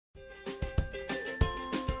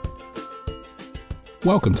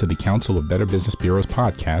Welcome to the Council of Better Business Bureaus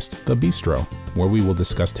podcast, The Bistro, where we will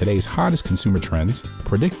discuss today's hottest consumer trends,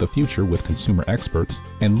 predict the future with consumer experts,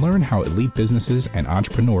 and learn how elite businesses and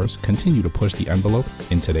entrepreneurs continue to push the envelope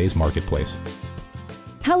in today's marketplace.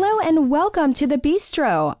 Hello and welcome to The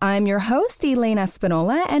Bistro. I'm your host, Elaine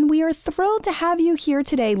Espinola, and we are thrilled to have you here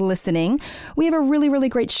today listening. We have a really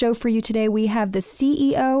great show for you today. We have the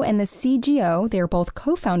CEO and the CGO. They are both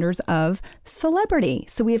co-founders of Solebrity.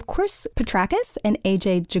 So we have Chris Petrakis and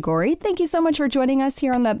AJ Jaghori. Thank you so much for joining us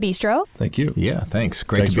here on The Bistro. Thank you. Yeah, thanks.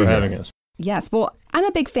 Thanks for having us. Yes, well, I'm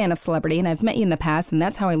a big fan of Solebrity, and I've met you in the past, and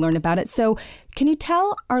that's how I learned about it. So can you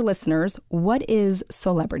tell our listeners, what is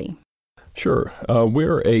Solebrity? Sure.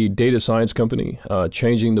 We're a data science company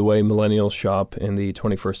changing the way millennials shop in the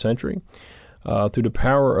 21st century. Through the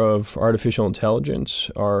power of artificial intelligence,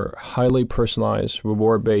 our highly personalized,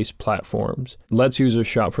 reward-based platforms lets users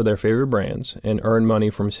shop for their favorite brands and earn money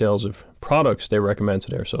from sales of products they recommend to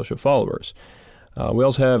their social followers. We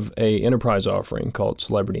also have an enterprise offering called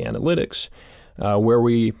Solebrity Analytics, where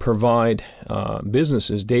we provide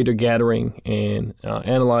businesses data gathering and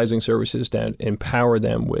analyzing services that empower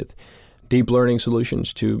them with deep learning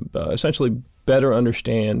solutions to essentially better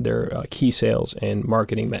understand their key sales and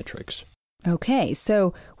marketing metrics. Okay,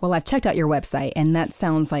 so, well, I've checked out your website, and that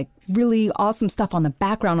sounds like really awesome stuff on the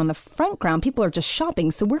background. On the front ground, people are just shopping,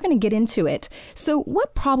 so we're going to get into it. So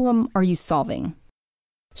what problem are you solving?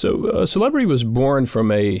 So Solebrity was born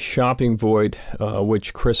from a shopping void,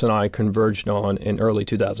 which Chris and I converged on in early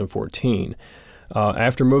 2014.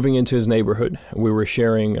 After moving into his neighborhood, we were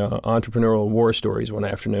sharing entrepreneurial war stories one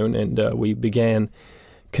afternoon, and we began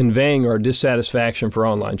conveying our dissatisfaction for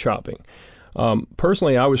online shopping.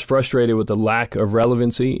 Personally, I was frustrated with the lack of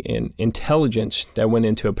relevancy and intelligence that went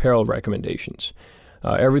into apparel recommendations.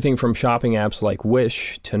 Everything from shopping apps like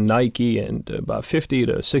Wish to Nike and about 50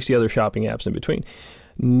 to 60 other shopping apps in between.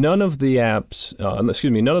 None of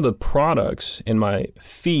the products in my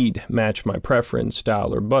feed matched my preference,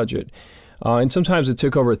 style, or budget. And sometimes it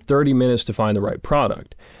took over 30 minutes to find the right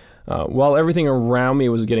product. While everything around me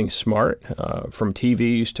was getting smart, from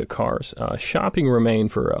TVs to cars, shopping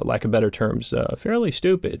remained, for lack of better terms, fairly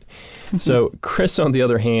stupid. So Chris, on the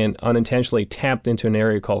other hand, unintentionally tapped into an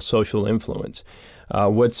area called social influence,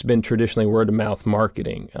 what's been traditionally word-of-mouth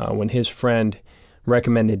marketing. When his friend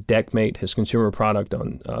recommended Deckmate, his consumer product,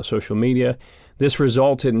 on social media, this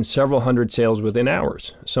resulted in several hundred sales within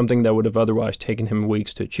hours, something that would have otherwise taken him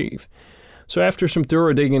weeks to achieve. So after some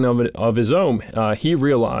thorough digging of his own, he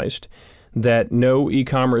realized that no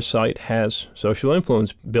e-commerce site has social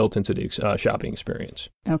influence built into the shopping experience.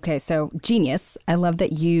 Okay, so genius. I love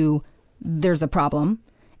that there's a problem.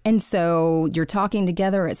 And so you're talking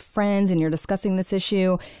together as friends and you're discussing this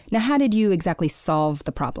issue. Now, how did you exactly solve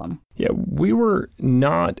the problem? Yeah, we were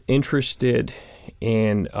not interested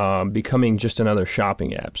in becoming just another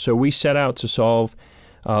shopping app. So we set out to solve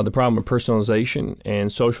the problem of personalization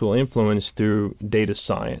and social influence through data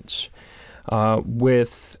science.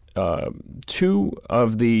 With two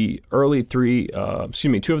of the three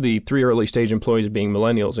early stage employees being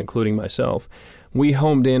millennials, including myself, we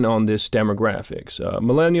homed in on this demographics.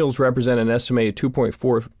 Millennials represent an estimated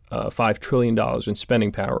 $2.45 trillion in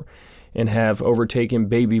spending power and have overtaken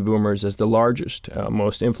baby boomers as the largest,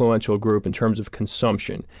 most influential group in terms of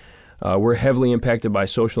consumption. We're heavily impacted by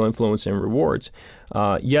social influence and rewards,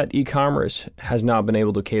 yet e-commerce has not been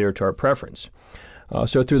able to cater to our preference.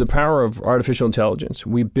 So through the power of artificial intelligence,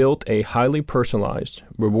 we built a highly personalized,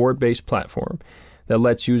 reward-based platform that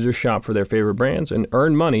lets users shop for their favorite brands and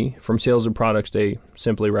earn money from sales of products they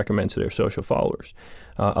simply recommend to their social followers,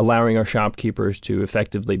 allowing our shopkeepers to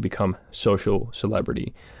effectively become social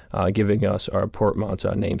celebrity, giving us our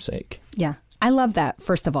portmanteau namesake. Yeah. I love that,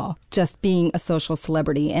 first of all, just being a social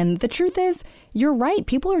celebrity. And the truth is, you're right.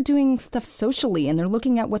 People are doing stuff socially, and they're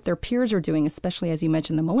looking at what their peers are doing, especially, as you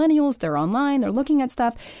mentioned, the millennials. They're online. They're looking at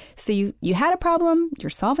stuff. So you had a problem.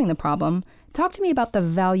 You're solving the problem. Talk to me about the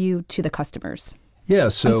value to the customers. Yeah,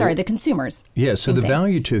 so the consumers. Yeah, so the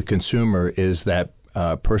value to the consumer is that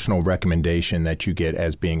personal recommendation that you get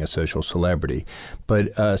as being a social celebrity.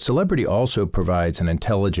 But Solebrity also provides an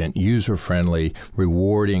intelligent, user-friendly,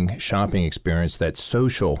 rewarding shopping experience that's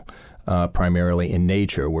social, primarily in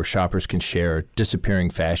nature, where shoppers can share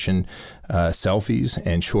disappearing fashion selfies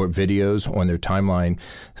and short videos on their timeline,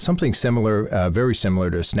 something similar, very similar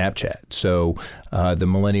to Snapchat. So the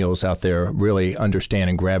millennials out there really understand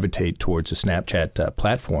and gravitate towards the Snapchat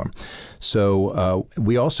platform. So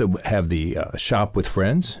we also have the Shop with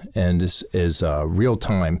Friends, and this is real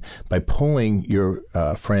time. By pulling your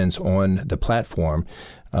friends on the platform,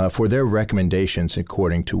 for their recommendations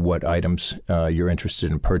according to what items you're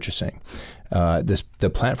interested in purchasing.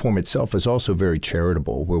 The platform itself is also very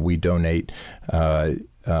charitable, where we donate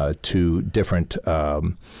to different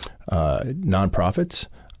nonprofits,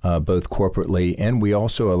 both corporately, and we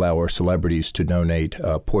also allow our celebrities to donate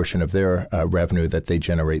a portion of their revenue that they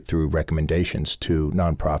generate through recommendations to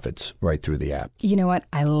nonprofits right through the app. You know what?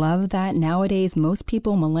 I love that. Nowadays, most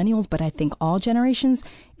people, millennials, but I think all generations,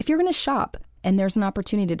 if you're going to shop and there's an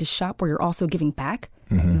opportunity to shop where you're also giving back,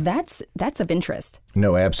 that's of interest.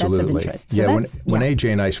 No, absolutely. That's of interest. So yeah, when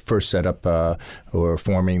AJ and I first set up or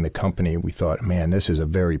forming the company, we thought, man, this is a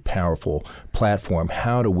very powerful platform.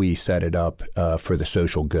 How do we set it up for the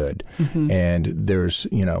social good? And there's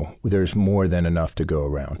more than enough to go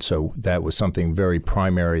around. So that was something very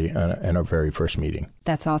primary in our very first meeting.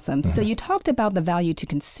 That's awesome. So you talked about the value to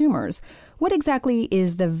consumers. What exactly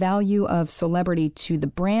is the value of Solebrity to the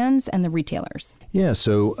brands and the retailers? Yeah,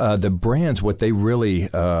 so the brands, what they really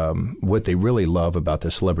love about the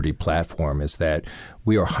Solebrity platform is that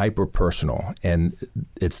we are hyper-personal, and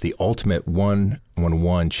it's the ultimate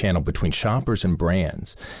one-on-one channel between shoppers and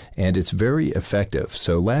brands, and it's very effective.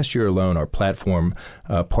 So last year alone, our platform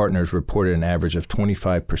partners reported an average of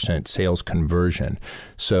 25% sales conversion.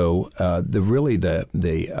 So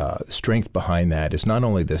the strength behind that is not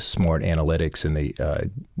only the smart analytics and the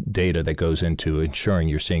data that goes into ensuring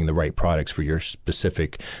you're seeing the right products for your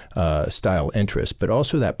specific style interest, but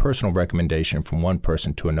also that personal recommendation from one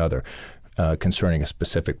person to another concerning a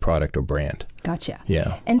specific product or brand. Gotcha.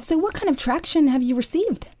 Yeah. And so what kind of traction have you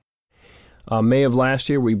received? May of last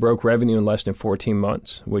year, we broke revenue in less than 14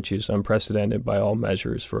 months, which is unprecedented by all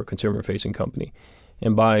measures for a consumer-facing company.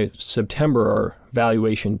 And by September, our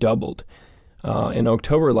valuation doubled. In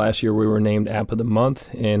October last year, we were named App of the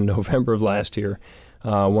Month. In November of last year,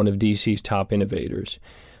 one of DC's top innovators.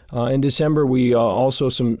 In December, we also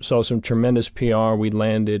saw some tremendous PR. We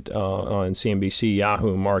landed on CNBC,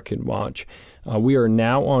 Yahoo, MarketWatch. We are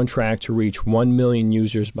now on track to reach 1 million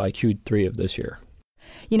users by Q3 of this year.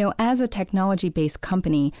 You know, as a technology-based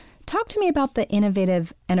company, talk to me about the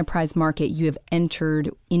innovative enterprise market you have entered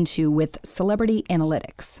into with Solebrity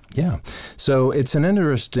Analytics. Yeah. So it's an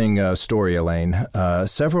interesting story, Elaine.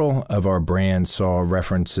 Several of our brands saw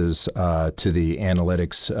references to the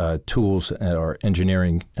analytics tools our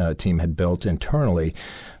engineering team had built internally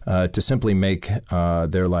to simply make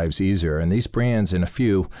their lives easier. And these brands and a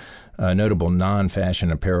few notable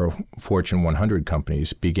non-fashion apparel Fortune 100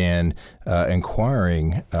 companies began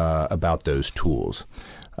inquiring about those tools.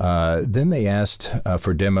 Then they asked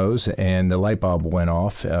for demos, and the light bulb went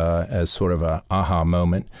off as sort of a aha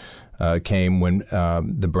moment came when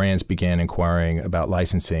the brands began inquiring about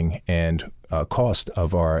licensing and cost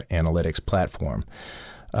of our analytics platform.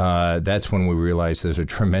 That's when we realized there's a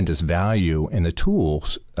tremendous value in the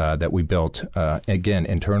tools that we built, again,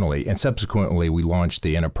 internally. And subsequently, we launched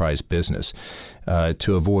the enterprise business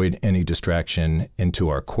to avoid any distraction into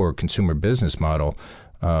our core consumer business model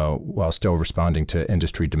while still responding to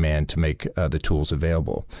industry demand to make the tools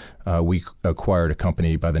available. We acquired a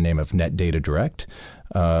company by the name of Net Data Direct,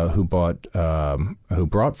 who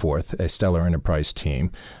brought forth a stellar enterprise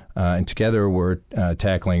team. And together we're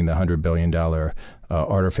tackling the $100 billion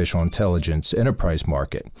artificial intelligence enterprise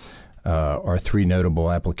market. Our three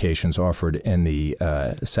notable applications offered in the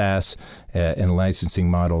SaaS and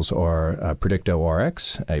licensing models are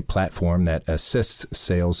PredictoRx, a platform that assists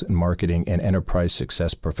sales and marketing and enterprise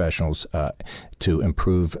success professionals to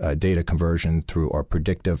improve data conversion through our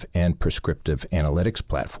predictive and prescriptive analytics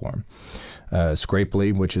platform.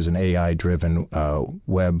 Scrapely, which is an AI-driven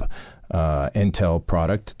web Intel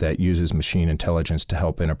product that uses machine intelligence to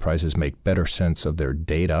help enterprises make better sense of their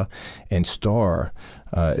data. And Star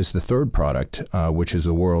is the third product, which is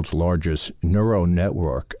the world's largest neural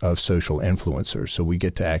network of social influencers. So we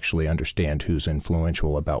get to actually understand who's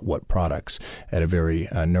influential about what products at a very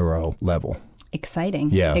neuro level. Exciting.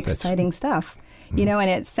 Yeah. Exciting stuff. You know, and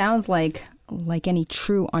it sounds like any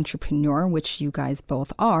true entrepreneur, which you guys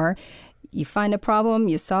both are, you find a problem,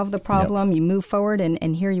 you solve the problem, you move forward,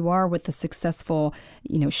 and here you are with the successful,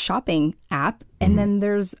 shopping app. And then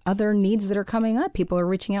there's other needs that are coming up. People are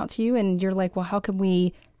reaching out to you, and you're like, well, how can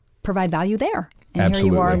we provide value there? And Absolutely.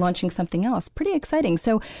 Here you are launching something else. Pretty exciting.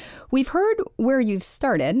 So we've heard where you've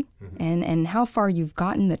started and how far you've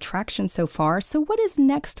gotten, the traction so far. So what is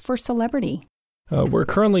next for Solebrity? We're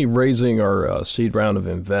currently raising our seed round of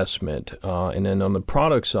investment. And then on the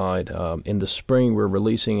product side, in the spring, we're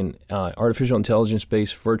releasing an artificial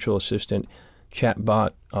intelligence-based virtual assistant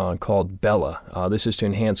chatbot called Bella. This is to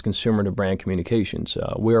enhance consumer-to-brand communications.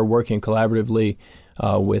 We are working collaboratively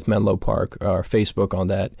with Menlo Park, Facebook, on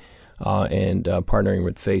that. and partnering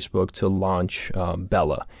with Facebook to launch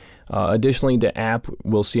Bella. Additionally, the app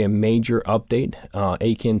will see a major update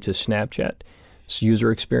akin to Snapchat's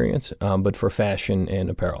user experience, but for fashion and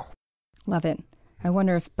apparel. Love it. I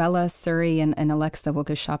wonder if Bella, Suri, and Alexa will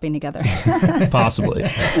go shopping together. Possibly.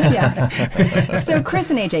 Yeah. So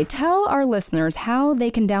Chris and AJ, tell our listeners how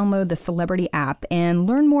they can download the Solebrity app and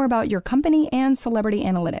learn more about your company and Solebrity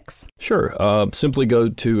Analytics. Sure. Simply go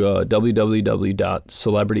to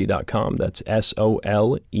www.solebrity.com. That's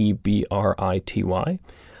Solebrity.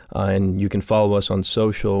 And you can follow us on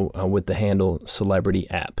social with the handle Solebrity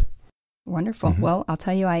app. Wonderful. Mm-hmm. Well, I'll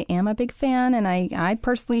tell you, I am a big fan, and I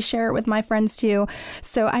personally share it with my friends too.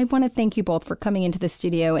 So I want to thank you both for coming into the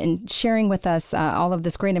studio and sharing with us all of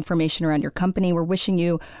this great information around your company. We're wishing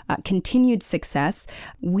you continued success.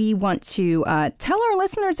 We want to tell our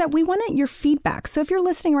listeners that we want your feedback. So if you're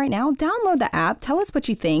listening right now, download the app. Tell us what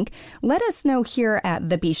you think. Let us know here at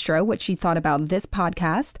The Bistro what you thought about this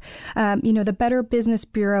podcast. The Better Business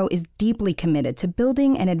Bureau is deeply committed to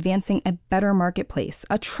building and advancing a better marketplace,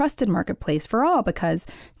 a trusted marketplace for all, because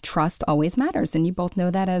trust always matters. And you both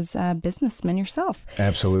know that as businessmen yourself.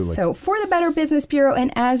 Absolutely. So for the Better Business Bureau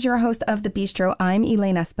and as your host of The Bistro, I'm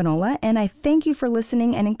Elaine Espinola, and I thank you for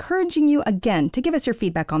listening and encouraging you again to give us your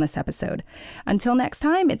feedback on this episode. Until next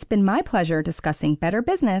time, it's been my pleasure discussing better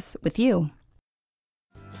business with you.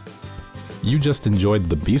 You just enjoyed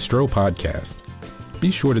the Bistro podcast.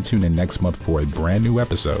 Be sure to tune in next month for a brand new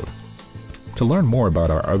episode. To learn more about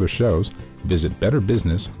our other shows, visit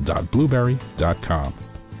betterbusiness.blueberry.com.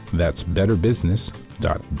 That's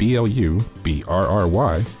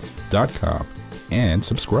betterbusiness.blueberry.com and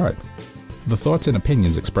subscribe. The thoughts and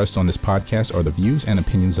opinions expressed on this podcast are the views and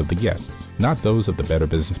opinions of the guests, not those of the Better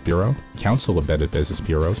Business Bureau, Council of Better Business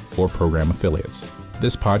Bureaus, or program affiliates.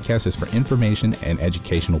 This podcast is for information and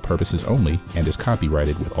educational purposes only and is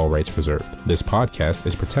copyrighted with all rights reserved. This podcast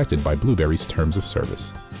is protected by Blueberry's Terms of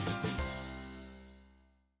Service.